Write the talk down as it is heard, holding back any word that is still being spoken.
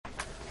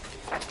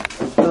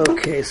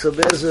Okay, so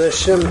Be'ez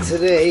Hashem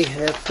today,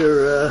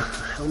 after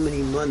how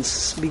many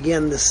months,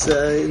 began this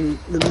in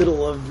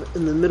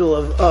the middle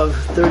of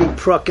 30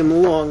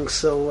 prakim long.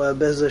 So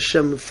Be'ez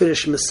Hashem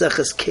finished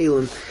Maseches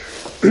Kelim.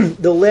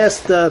 The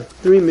last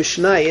three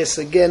Mishnayos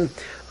again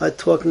are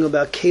talking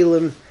about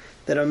Kelim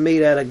that are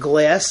made out of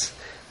glass.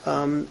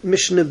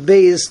 Mishnah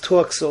Beis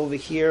talks over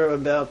here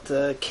about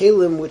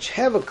Kelim which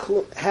have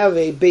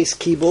a base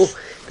kibul.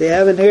 They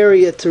have an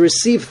area to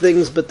receive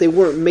things, but they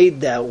weren't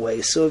made that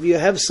way. So if you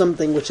have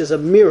something which is a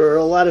mirror,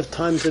 a lot of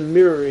times a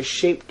mirror is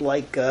shaped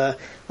like a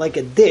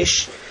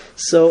dish,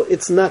 so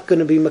it's not going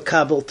to be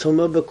makabel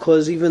tumah,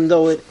 because even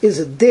though it is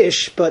a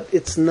dish, but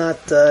it's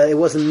not. It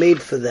wasn't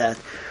made for that.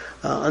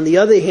 On the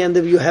other hand,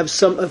 if you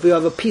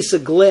have a piece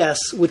of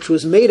glass which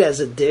was made as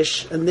a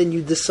dish, and then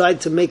you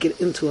decide to make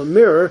it into a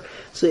mirror,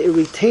 so it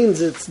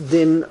retains its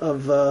din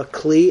of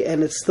kli,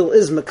 and it still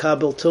is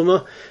makabel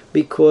tumah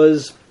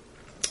because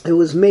it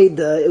was made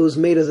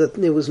as a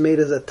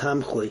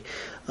tamchui.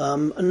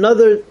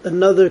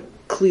 Another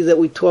kli that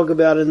we talk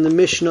about in the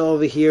Mishnah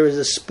over here is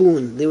a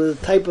spoon. There was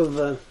a type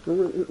of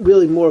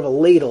really more of a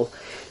ladle.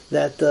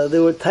 That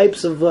there were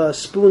types of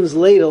spoons,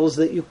 ladles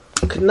that you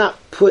could not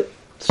put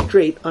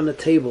straight on the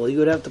table. You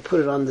would have to put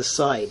it on the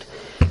side.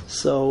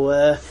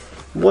 So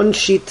one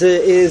shita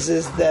is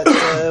that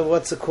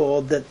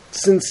that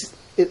since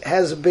it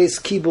has a base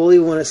kibul,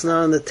 even when it's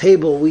not on the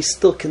table, we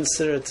still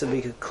consider it to be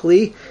a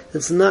kli.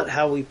 That's not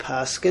how we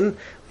paskin.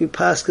 We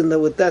paskin that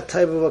with that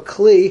type of a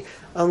kli,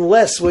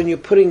 unless when you're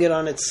putting it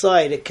on its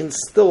side, it can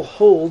still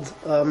hold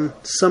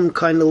some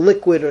kind of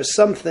liquid or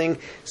something,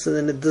 so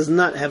then it does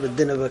not have a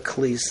din of a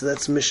kli. So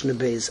that's Mishnah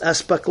Beis.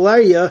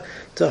 Aspaklaria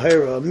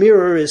tahira. A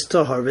mirror is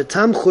tahar.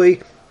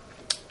 V'tamchui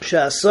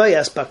sha'asay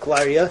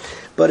aspaklaria.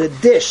 But a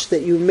dish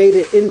that you made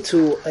it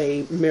into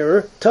a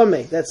mirror,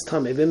 tameh. That's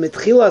tameh.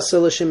 V'mitchila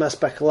salashim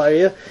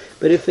aspaklaria.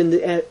 But if in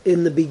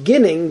the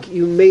beginning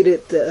you made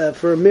it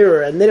for a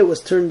mirror, and then it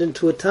was turned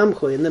into a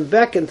tamchui, and then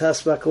back into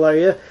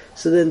aspaklaria,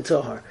 so then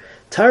tahar.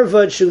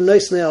 Tarvad shu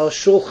noisne al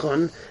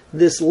shulchan,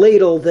 this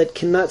ladle that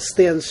cannot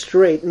stand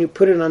straight, and you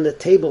put it on the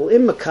table,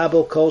 im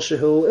makabel kol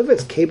shehu, if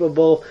it's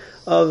capable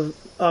of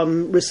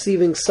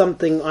receiving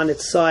something on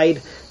its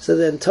side, so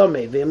then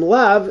tameh. V'im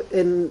lav,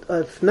 and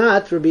if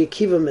not, Rabbi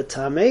Akiva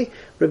metame.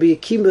 Rabbi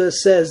Akiva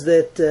says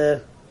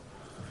that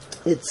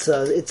it's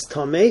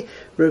tameh.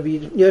 Rabbi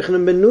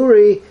Yochanan ben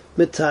Nuri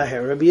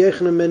metaher. Rabbi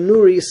Yochanan ben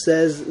Nuri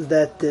says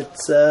that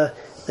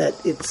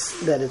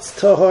it's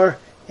tahar,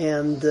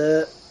 and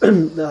the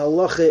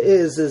halacha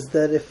is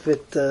that if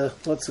it is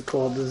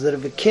that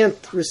if it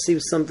can't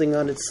receive something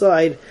on its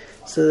side,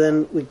 so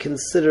then we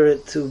consider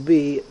it to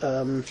be we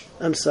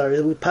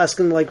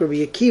paskin like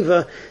Rabbi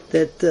Akiva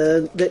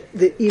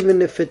that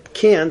even if it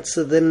can't,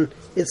 so then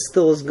it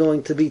still is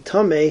going to be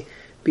tameh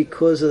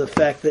because of the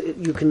fact that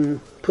you can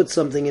put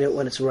something in it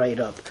when it's right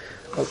up.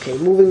 Okay,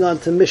 moving on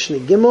to Mishnah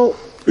Gimel.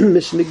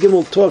 Mishnah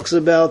Gimel talks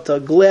about a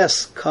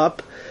glass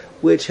cup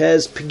which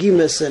has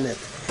pegimus in it.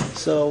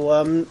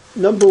 So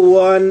number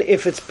one,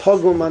 if it's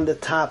pogum on the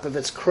top, if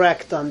it's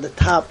cracked on the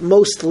top,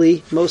 most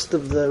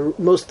of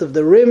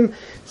the rim,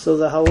 so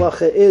the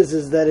halacha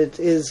is that it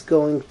is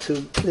going to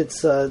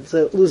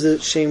lose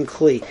its shem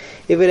kli.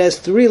 If it has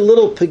three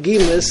little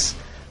pegimus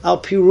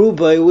al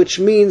pirubai, which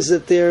means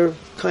that they're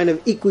kind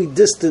of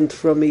equidistant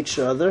from each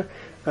other,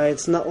 right?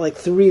 It's not like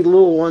three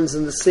little ones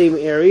in the same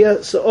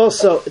area, so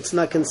also it's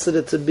not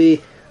considered to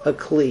be a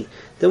kli.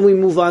 Then we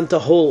move on to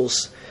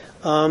holes.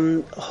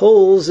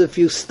 Holes, if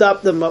you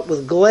stop them up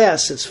with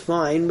glass, it's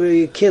fine, but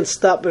you can't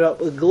stop it up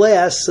with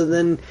glass, so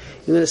then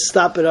you're going to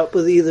stop it up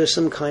with either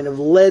some kind of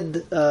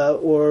lead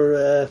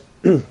or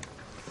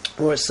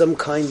some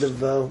kind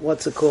of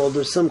or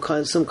some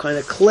kind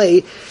of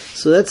clay.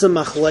 So that's a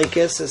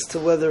machlekes as to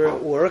whether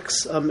it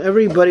works.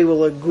 Everybody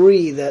will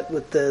agree that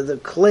with the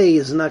clay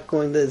is not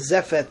going, the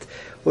zefet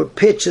or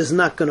pitch is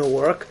not going to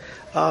work,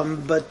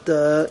 but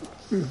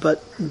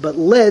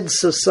lead,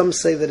 so some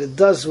say that it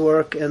does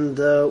work, and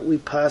we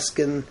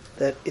paskin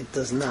that it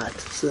does not.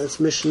 So that's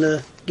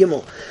Mishnah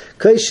Gimel.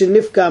 Kais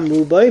nifgam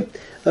rubai,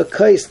 a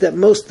kais that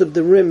most of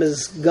the rim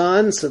is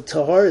gone, so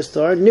tahar is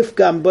tahar.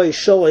 Nifgam bay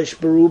sholish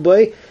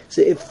berubai,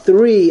 so if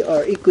three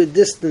are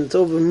equidistant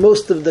over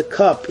most of the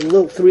cup,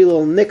 three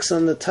little nicks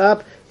on the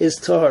top, is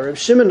tahar. Reb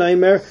Shimon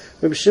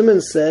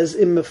says,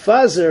 in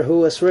mefazer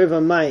hu asreva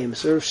mayim.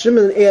 So Reb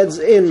Shimon adds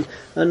in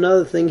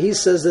another thing. He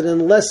says that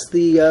unless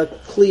the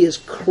kli is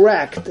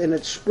cracked and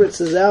it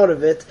spritzes out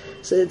of it,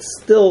 so it's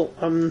still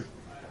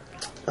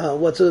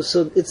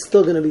so it's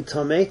still going to be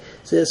tameh.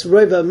 So it's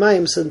reva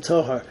mayim san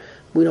tahar.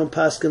 We don't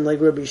paskin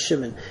like Rabbi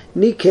Shimon.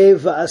 Nikev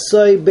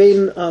va'asoi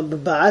bein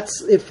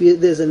b'batz. If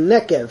there's a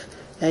nekev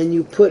and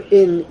you put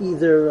in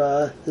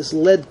either this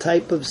lead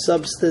type of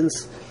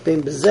substance,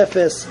 bein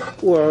bezefes,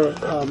 or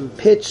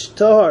pitch,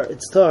 tahar,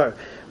 it's tahar.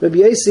 Rabbi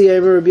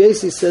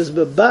Yossi says,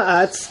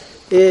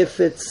 b'ba'atz, if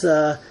it's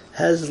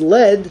has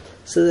lead,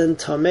 so then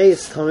tameh,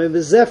 it's tameh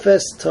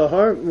bezefes,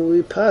 tahar.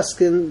 We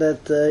paskin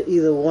that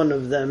either one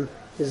of them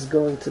is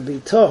going to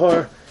be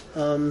tahar,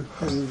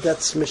 and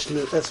that's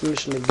Mishnah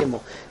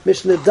Gimel.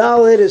 Mishnah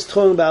Dalet is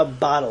talking about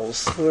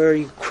bottles, where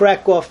you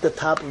crack off the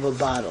top of a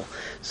bottle.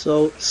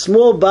 So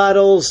small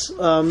bottles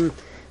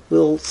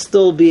will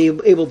still be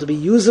able to be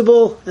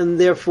usable, and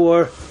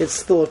therefore it's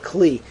still a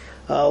kli.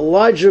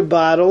 Larger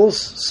bottles,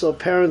 so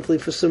apparently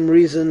for some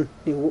reason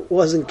you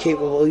weren't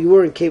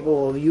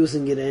capable of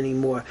using it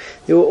anymore.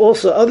 There were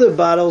also other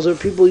bottles where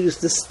people used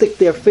to stick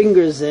their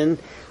fingers in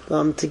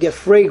to get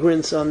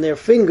fragrance on their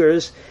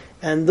fingers,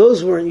 and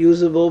those weren't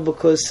usable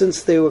because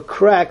since they were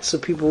cracked, so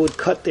people would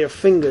cut their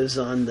fingers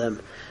on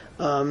them.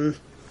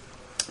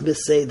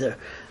 Beseder.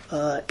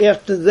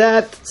 After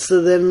that,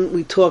 so then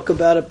we talk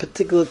about a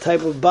particular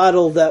type of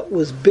bottle that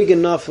was big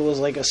enough, it was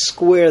like a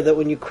square, that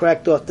when you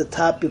cracked off the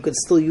top, you could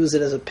still use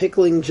it as a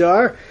pickling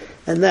jar,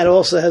 and that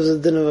also has a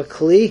din of a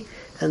kli.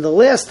 And the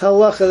last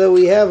halacha that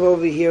we have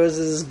over here is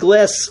this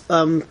glass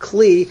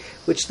kli,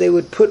 which they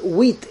would put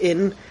wheat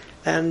in,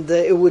 and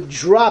it would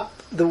drop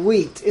the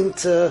wheat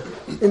into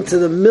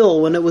the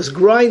mill when it was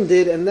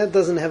grinded, and that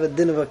doesn't have a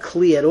din of a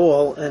kli at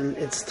all, and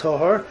it's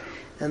tahor.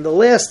 And the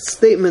last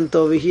statement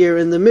over here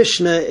in the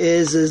Mishnah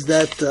is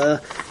that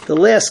the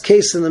last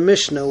case in the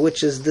Mishnah,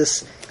 which is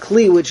this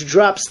kli which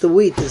drops the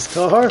wheat, is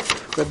tahor.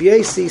 Rabbi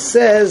Yossi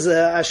says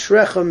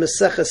Ashrecha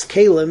Meseches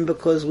Kelim,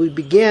 because we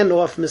began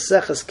off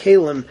Meseches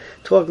Kelim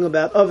talking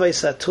about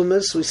Avos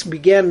HaTumas. We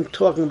began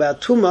talking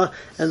about Tuma,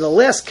 and the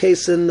last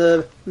case in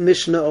the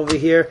Mishnah over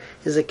here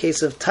is a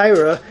case of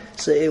Tyra.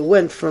 So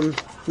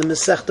the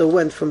Masechta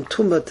went from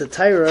Tuma to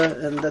Tyra,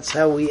 and that's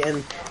how we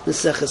end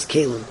Meseches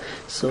Kelim.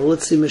 So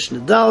let's see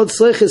Mishnah Daled.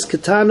 Sleiches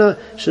Katana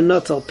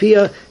Shenat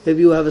Alpia. If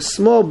you have a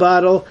small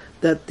bottle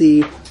that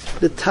the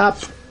top,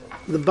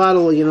 the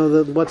bottle,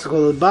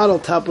 the bottle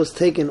top was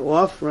taken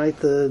off, right?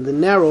 The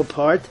narrow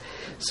part.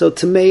 So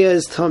Tameya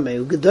is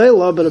Tameh.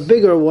 Gedolah, but a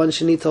bigger one,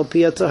 Shenit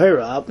Alpia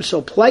Tahira.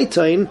 So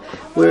Plaitain,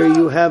 where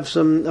you have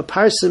a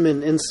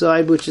parsimon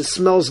inside, which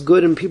smells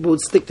good, and people would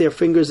stick their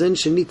fingers in,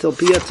 Shenit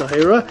Alpia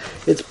Tahira.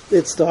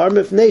 It's Tahar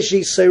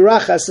Mifneshi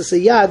Seirachas as a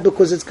yad,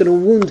 because it's going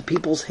to wound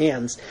people's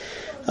hands.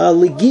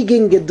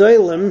 Ligigin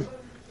Gedolim,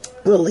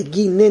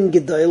 Liginin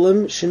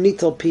Gedolim, Shenit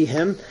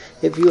Alpihem.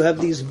 If you have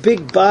these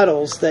big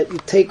bottles that you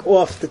take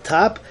off the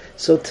top,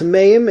 so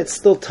tameim, it's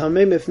still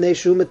tamim, if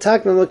neshu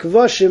metaknan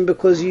lekavashim,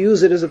 because you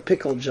use it as a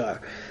pickle jar.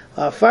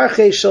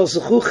 Farche shel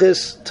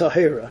zechuchis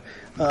tahira.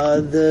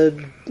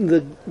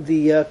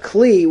 The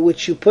kli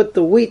which you put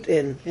the wheat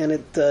in, and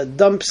it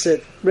dumps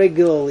it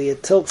regularly,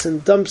 it tilts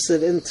and dumps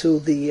it into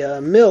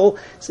the mill,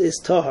 is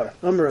tahar.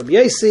 Amar Rabbi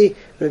Yossi.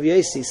 Rabbi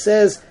Yossi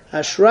says,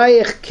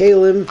 Ashrayich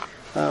kelim.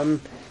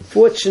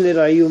 Fortunate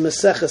are you,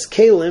 Meseches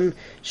Kelim,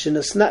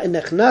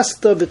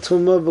 Shenechnasta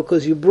Betuma,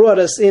 because you brought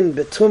us in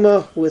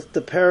Betuma with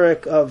the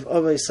parak of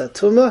Avos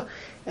HaTuma,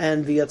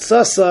 and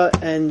V'yatzasa,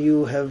 and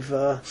you have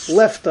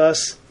left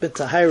us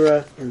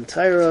B'Tahira in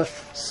Tyra,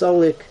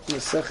 Solik,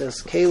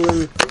 Meseches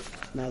Kelim,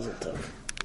 Mazel Tov.